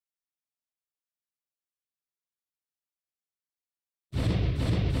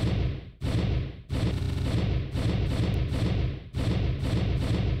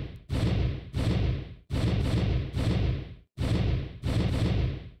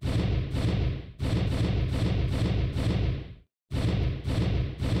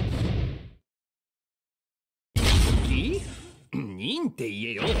ニンって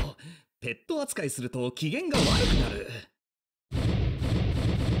言えよ。ペット扱いすると機嫌が悪くなる。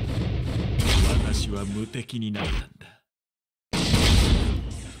私は無敵になったんだ。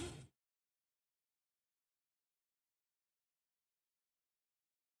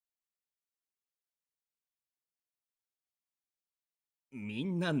み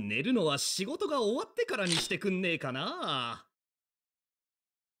んな寝るのは仕事が終わってからにしてくんねえかな。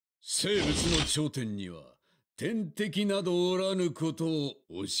生物の頂点には天敵などおらぬことを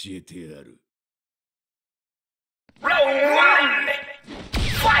教えてやる。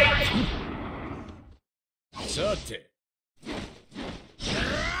さて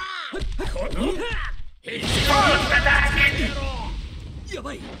このや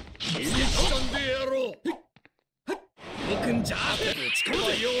ばい。インジェクションでやろう。動くんじゃ打ち込む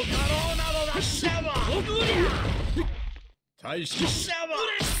ぜ。よかろうなのだシャワー。大してシャワ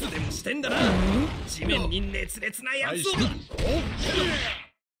ーキスでもしてんだな。地面に熱烈なやつを。勝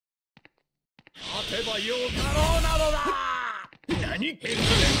てばよかろうなのだ。何壁面に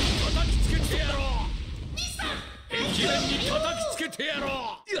叩きつけてやろう。壁面に叩きつけてやろ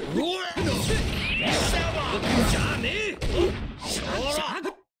う。シャワーじゃねえ。ほら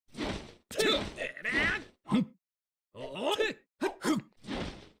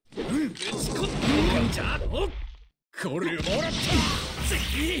これもらった。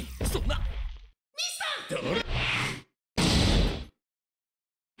次そんなミスター。どれ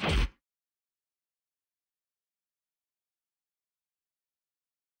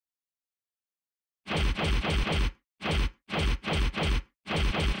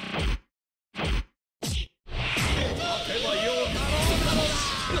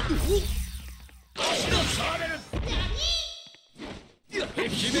壁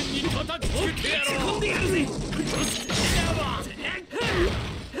面に叩きつけてやろう。込んでやるぜ。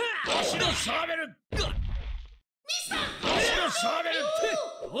足のシャベル。足のシャベル。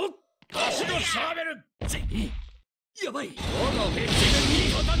足のシャベル。やばい。我が壁面に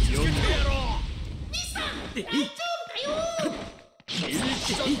叩きつけてやろう。ミスター大丈夫だよ。ミリ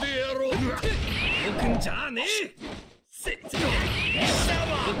キさんでやろう。動くんじゃねえ。動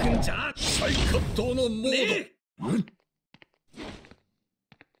くんじゃ最葛藤のモード。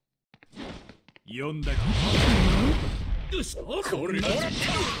読んだか。よし、これもらった。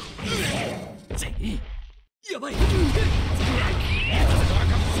やばい。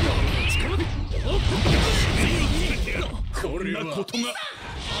これはことが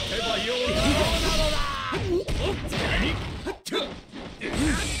勝てばようなのだ。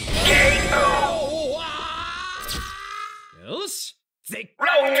よし、絶戻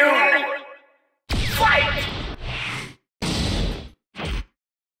ってこい。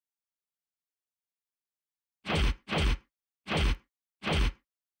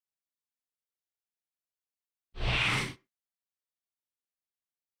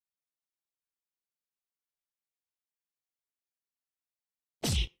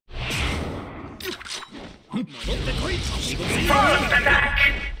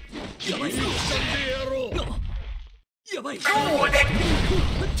やばい。やばい。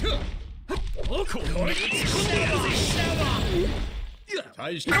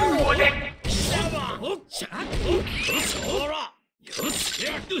大して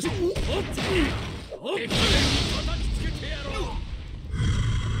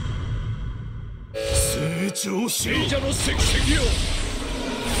成長聖者の石石よ。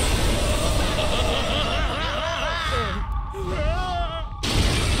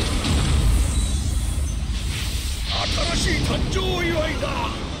新しい誕生祝いだ。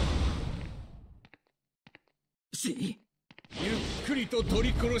ゆっくりと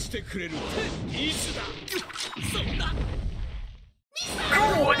取り殺してくれるリースだ。そんな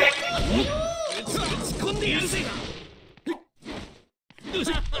打ち込んでやるぜ。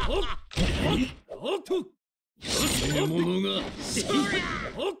獲物が成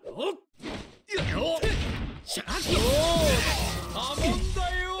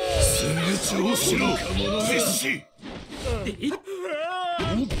長しろ拙士。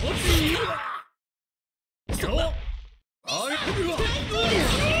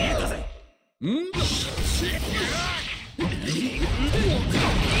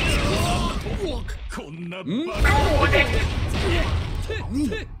こんなバカ。ゆ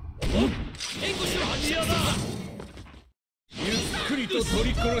っくりと取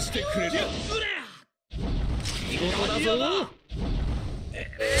り殺してくれる。仕事だぞ。成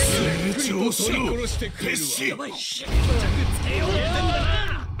長しろ拙士。やばい。着つけようってんだ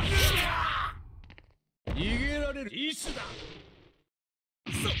な。逃げられるリスだ。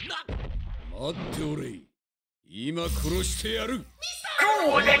そんな待っておれ。今殺してやる。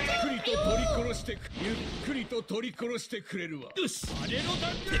ゆっくりと取り殺してくれるわ。よし。姉の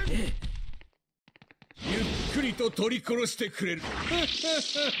断言。ゆっくりと取り殺してくれる。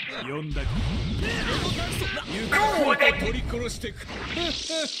呼んだか。ゆっくりと取り殺してくれる。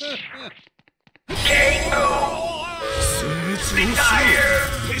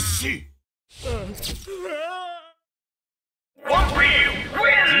決死。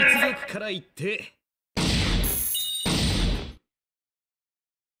実力から言って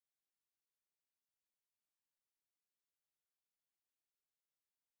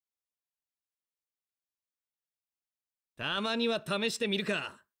たまには試してみる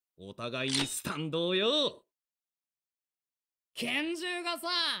か。お互いにスタンドをよ。拳銃がさ、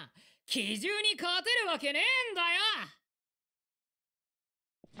奇獣に勝てるわけねえんだよ。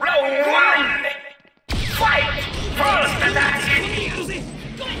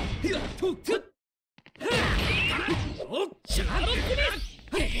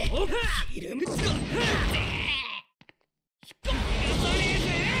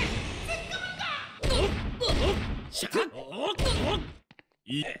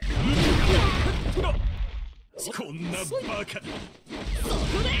こんなバカ。生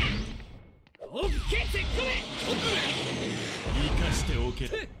かしておけ。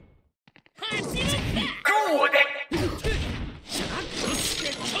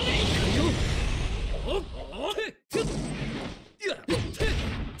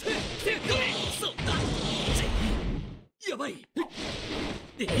やばい。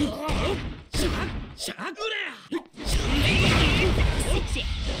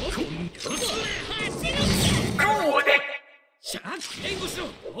援護しろ。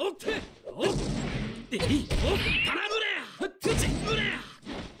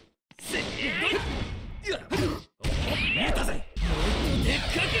見えたぜ。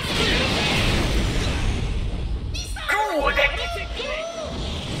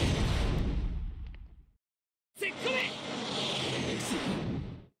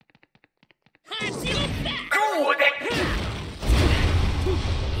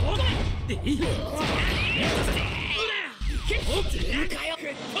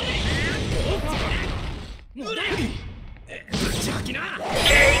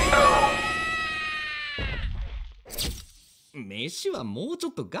飯はもうちょ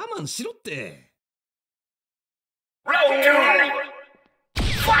っと我慢しろって。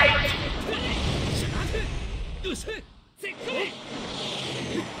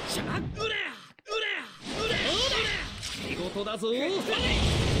仕事だぞ。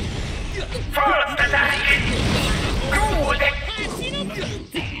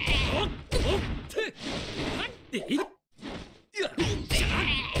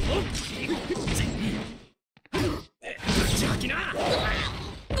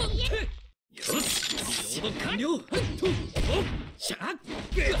完了。シャッ突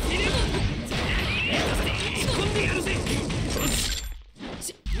っ込んでやるぜ。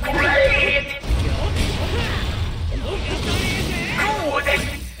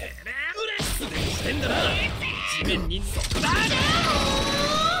してんだな。地面にそこだ。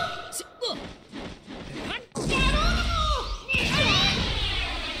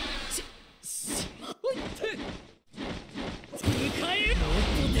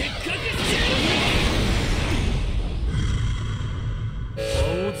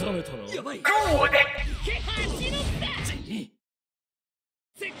やばい。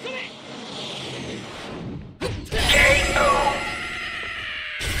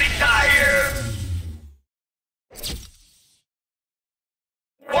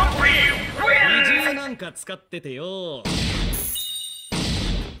二重なんか使っててよ。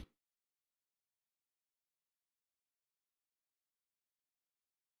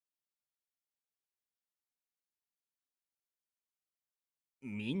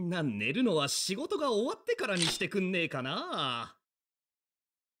みんな寝るのは仕事が終わってからにしてくんねえかな。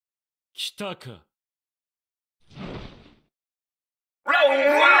来たか。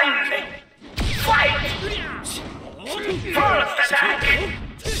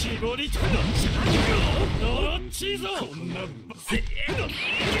絞り取る。どっちぞ。こんなバカ。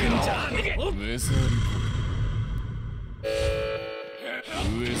ウェザー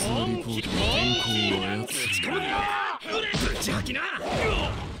リポートの天候を操る。ぶち吐きな。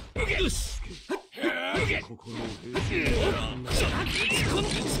よし。心を突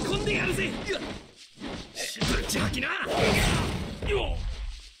っ込んでやるぜ。ぶち吐きな。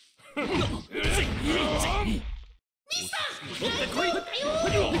持ってこい。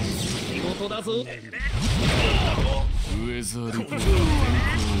仕事だぞ。ウェザーリポートの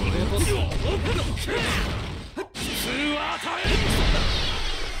天候を操る。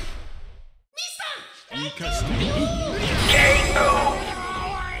生かして。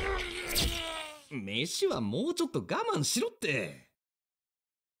飯はもうちょっと我慢しろって。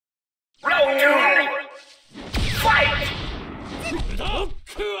ロッ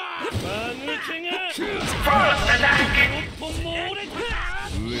クは間抜けが6本も折れた。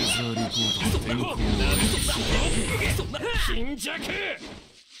ウェザーリポート天候は貧弱。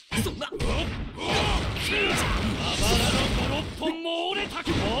そんなあばらの6本も折れた。本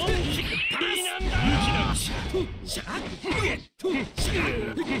気っぱりなんだ。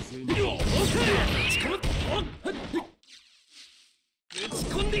打ち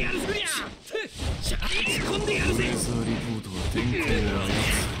込んでやるぜ。打ち込んでやるぜ。ウェザーリポートは天候を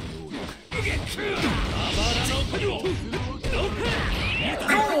操るあばらの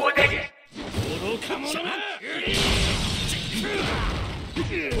愚か者が。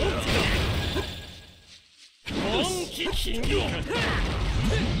本気金魚。あ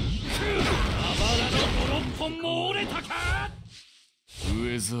ばらの6本も折れたか。ウ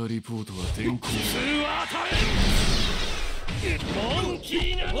ェザーリポートは天候普通は与えん。モンキ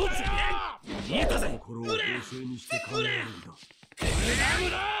ーなんだよ。見えたぜ。心を冷静にして考えるんだ。無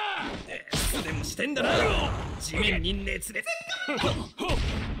駄素でもしてんだな。地面に熱烈。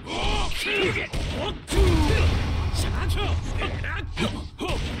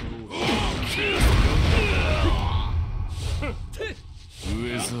ウ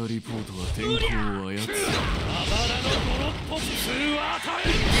ェザーリポートは天候を操るあばらの5、6本普通は与え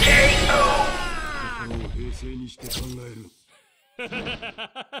心を平静にして考えるこ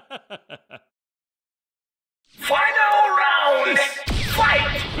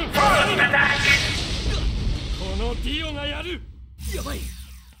のディオがやる。やばい。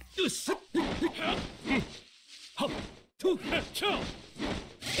よし。はっと。ちょ。こ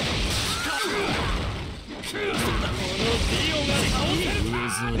のディオが倒せる。ウェ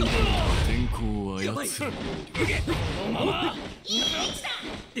ザーリポートは天候を操るこのまま。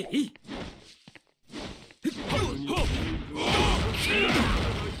えい。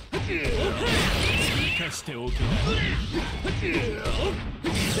生かしておけな。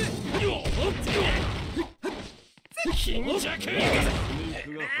貧弱。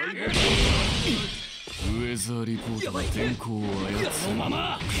ウェザーリポートは天候を操るそのま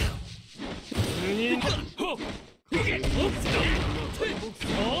ま。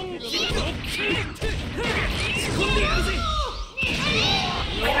本気だ。込んでやるぜ。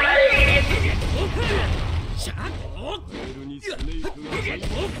シャッ。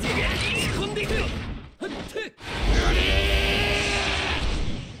込んでいくよ。ウェザ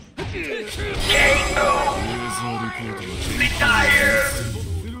ーリポートは天候を操るす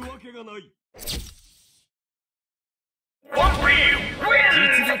るわけがない。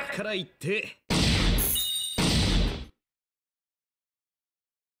実力から言って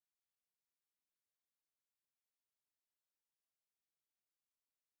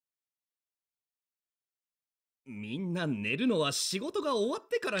みんな寝るのは仕事が終わっ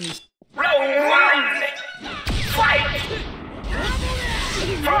てからにし。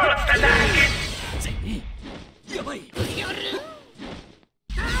やばい。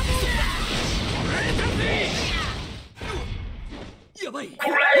やばい。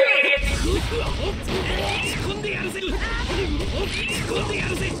込んでやるぜ。込んでや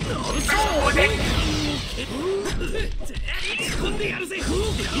るぜ。込んでやるぜ。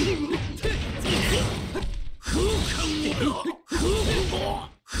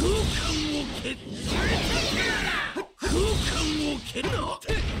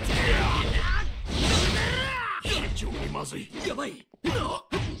非常にまずい。やばい。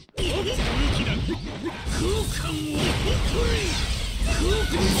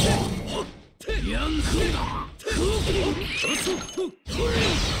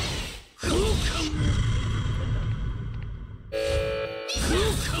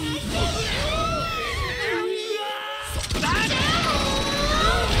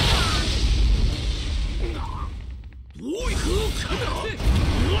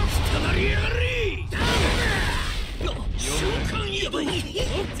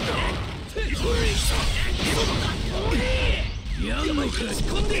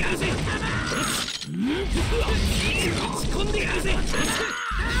込んでやるぜ。込んでやるぜ。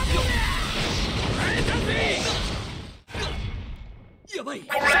やばい。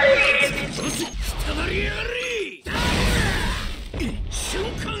たまりやがれ。瞬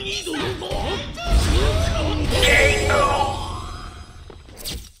間移動。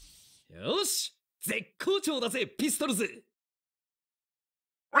よし、絶好調だぜピストルズ。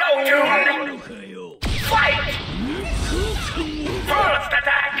空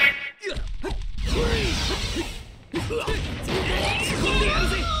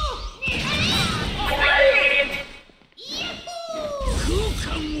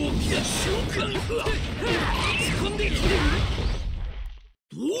間を瞬間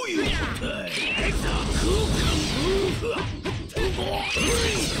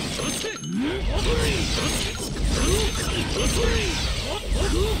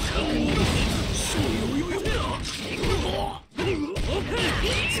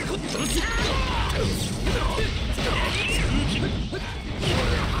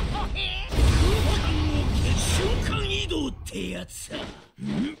瞬間移動ってやつさ。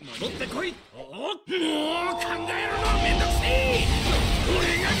戻ってこい。もう考えるのはめんどくせえ。俺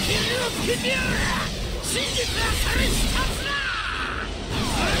が切りをつけてやる。真実はそれ一つだ。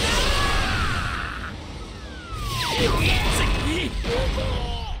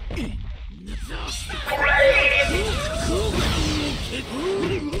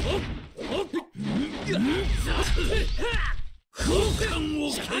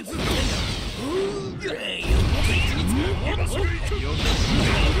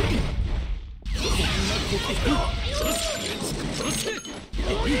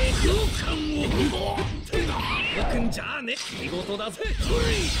くんじゃあね、見事だぜ。モ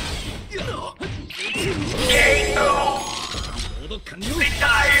ード完了。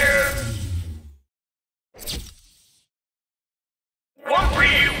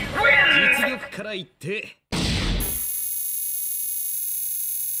実力から言って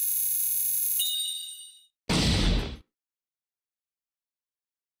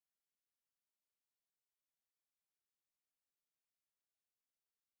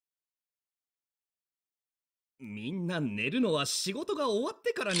みんな寝るのは仕事が終わっ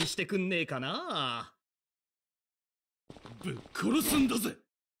てからにしてくんねえかな。ぶっ殺すんだぜ。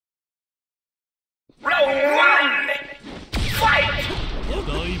ダイ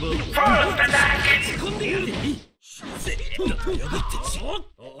バー突っ込んでやる。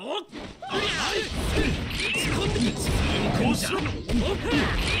こうしろ。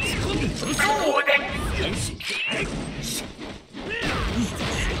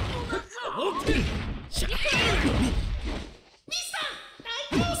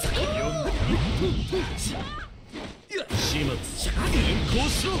始末変更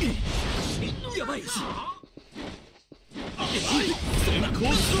しろ。やばい。変更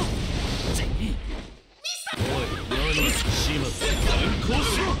しろ。おい、何始末変更し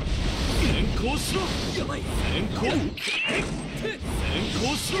ろ。変更しろ。やばい。変更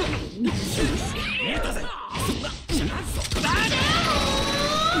しろ。見えたぜ。そんなそこだ。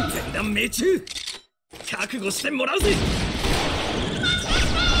全弾命中。覚悟してもらうぜ。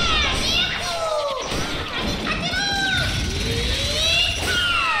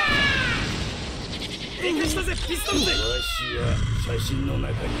生かしたぜピストルズ。わしは写真の中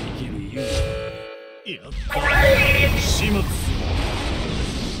に生きる勇やった始末変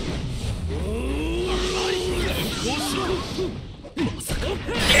更しろ。まさか。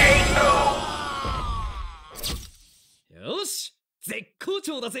よし、絶好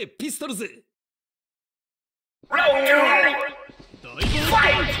調だぜピストルズ。大バ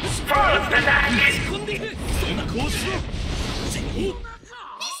ー突っ込んでいく。変更しろ。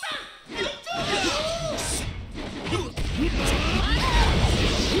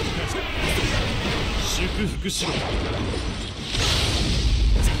祝福しろ。わ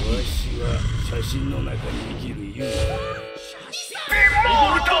しは写真の中に生きる勇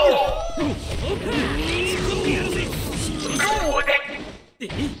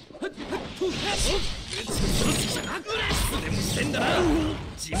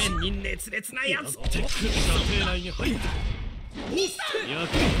地面に熱烈なやつ。射程内に入った。や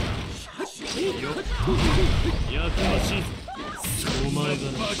かましいぞ。お前が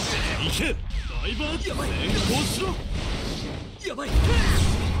な。行け。ダイバー変更しろ。やばい。慣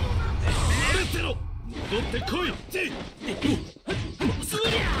れてろ。戻ってこい。見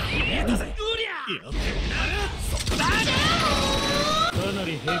えたぜ。やってそこだ。かなり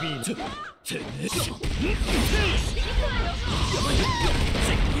ヘビーな。てめ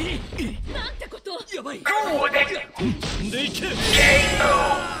え。なんてこと。やばい。飛んでいけ。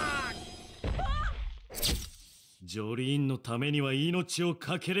ジョリーンのためには命を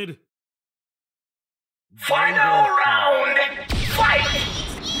懸けれる。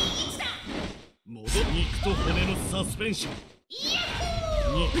戻肉と骨のサスペンション。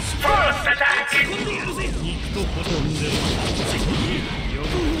肉と骨飛んでる。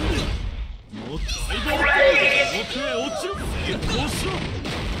もっと相棒。奥へ落ちろ。変更しろ。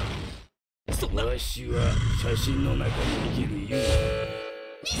わしは写真の中に生きる勇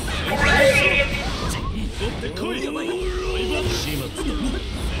戻ってこい。やばい。相棒始末。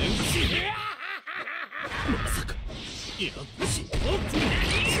まさか。やっし。突っ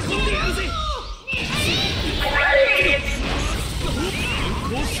込んでやるぜ。変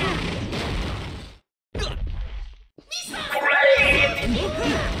更しろ。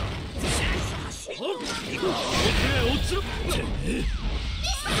奥へ落ちろ。てめえ。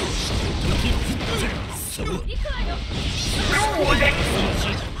そう行くわよ。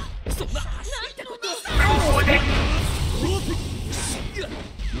そんななんてこと。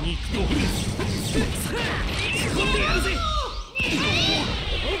肉と骨込んでやるぜ。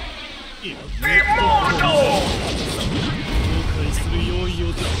崩壊する用意を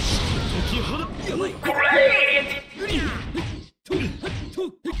解き放やばい。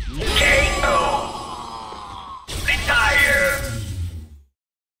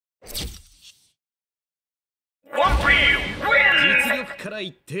実力から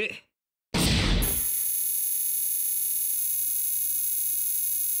言って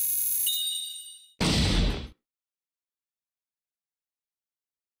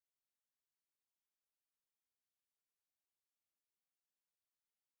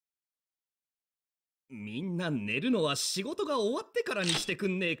みんな寝るのは仕事が終わってからにしてく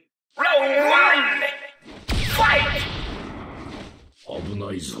んねえ。危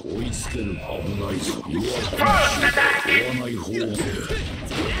ないぞ、追いつける。危ないぞ、追わない方が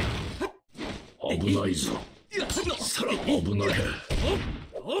危ないぞ、危ない。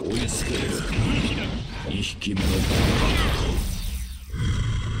追いつける。2匹目の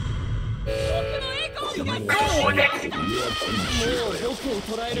僕の栄光が。もう僕を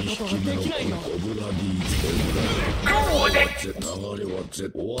捕らえることはできないよ。オブラディ流れは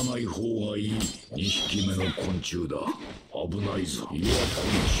追わない方がいい。2匹目の昆虫だ。危ないぞ、いや昆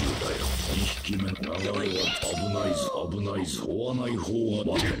虫だよ。2匹目流れは危ないぞ、危ないぞ。追わない方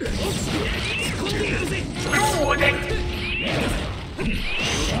が待て。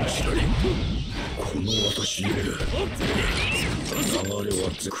この私で流れは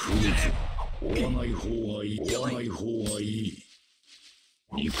来るぞ。追わない方がいい、追わない方がいい。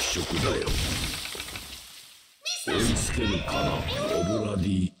肉食だよ。追いつけるかな、オブラデ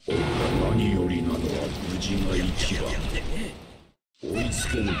ィ。何よりなのは無事が一番。追いつ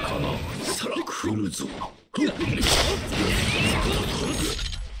けるかな、来るぞ。ど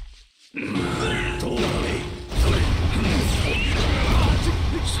うだね。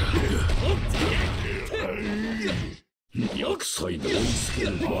薬剤で追いつけ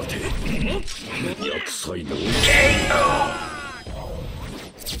る。待て。薬剤で追いつける。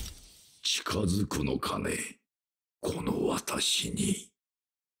近づくのかね、この私に。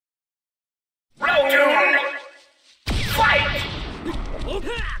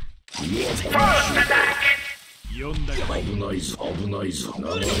読んだか。危ないぞ、危ないぞ。流れ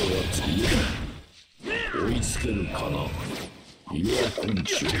は追いつけるかな。岩昆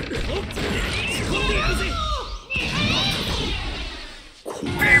虫。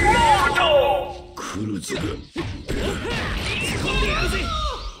来るぞ。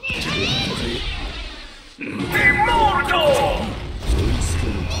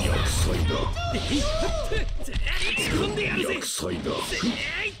薬剤だ。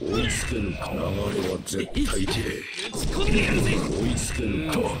追いつけるか。流れは絶対で。追いつける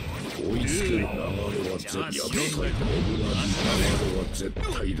か。追いつける。流れは絶対。薬剤だ。流れは絶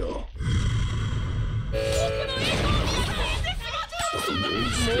対だ。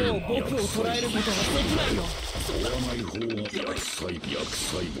もう僕を捕らえることはできないよ。追わない方が薬剤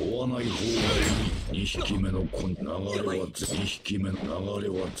追わない方がいい。2匹目の流れは2匹目の流れ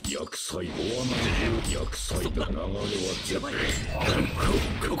は薬剤。追わない方薬剤だ。流れは絶対。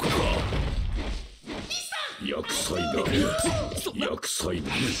ここか。薬剤だ。薬剤だ。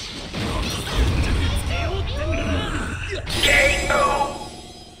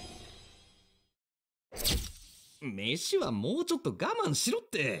飯はもうちょっと我慢しろっ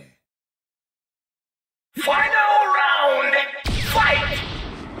て。Final round! Fight!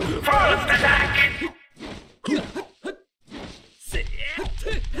 First attack!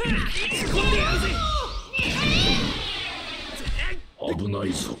 危な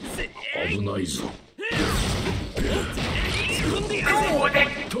いぞ、危ないぞ。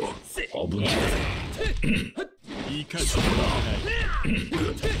危ない。いいかしら。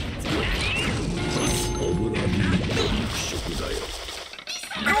オブラディ肉食だよ。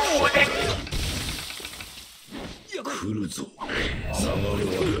来るぞ。流れ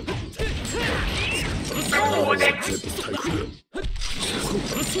は絶対来る。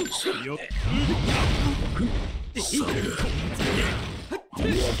よっ。追わ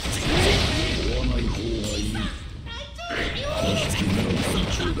ない方がいい。2匹目の昆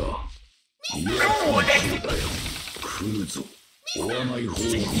虫だ。昆虫だよ。来るぞ。追わない方がい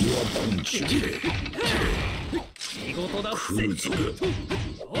い。昆虫で。仕事だっ来るぞ。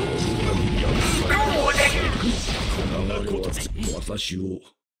私を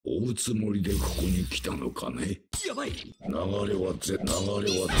追うつもりでここに来たのかね。やばい。流れは絶対だ。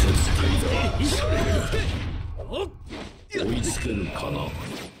追いつけるかな。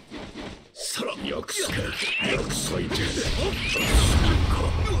約束最低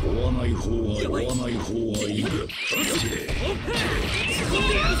追わない方は追わない方はいいが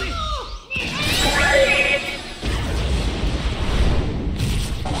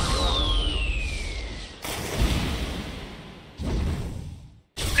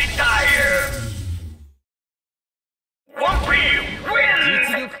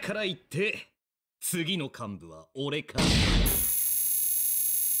実力から言って次の幹部は俺か。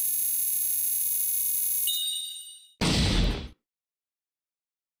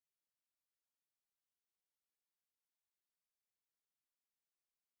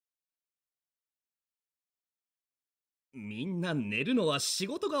みんな寝るのは仕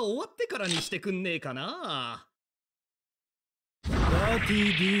事が終わってからにしてくんねえかな。ダーテ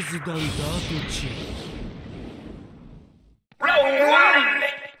ィーディーズダンダートチーム